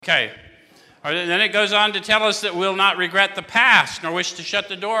Okay. Then it goes on to tell us that we'll not regret the past nor wish to shut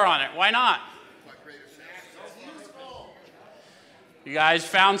the door on it. Why not? You guys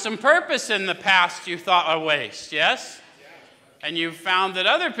found some purpose in the past you thought a waste, yes? And you've found that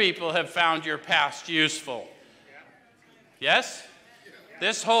other people have found your past useful. Yes?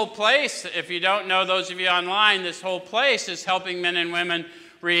 This whole place, if you don't know, those of you online, this whole place is helping men and women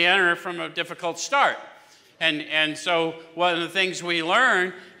re-enter from a difficult start. And so one of the things we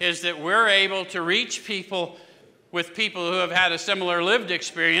learn is that we're able to reach people with people who have had a similar lived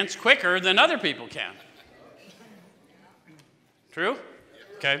experience quicker than other people can. True?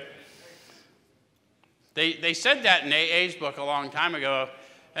 Okay. They said that in AA's book a long time ago.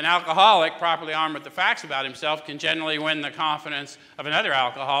 An alcoholic, properly armed with the facts about himself, can generally win the confidence of another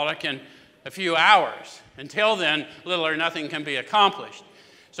alcoholic in a few hours. Until then, little or nothing can be accomplished.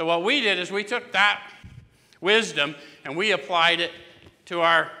 So what we did is we took that wisdom and we applied it to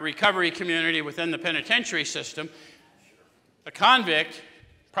our recovery community within the penitentiary system. A convict,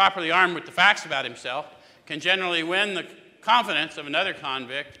 properly armed with the facts about himself, can generally win the confidence of another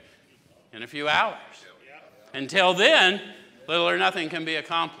convict in a few hours. Until then, little or nothing can be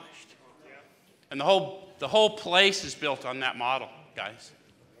accomplished. And the whole place is built on that model, guys.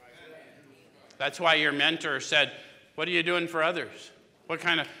 That's why your mentor said, "What are you doing for others? What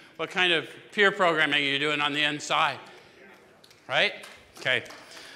kind of peer programming are you doing on the inside?" Right? Okay.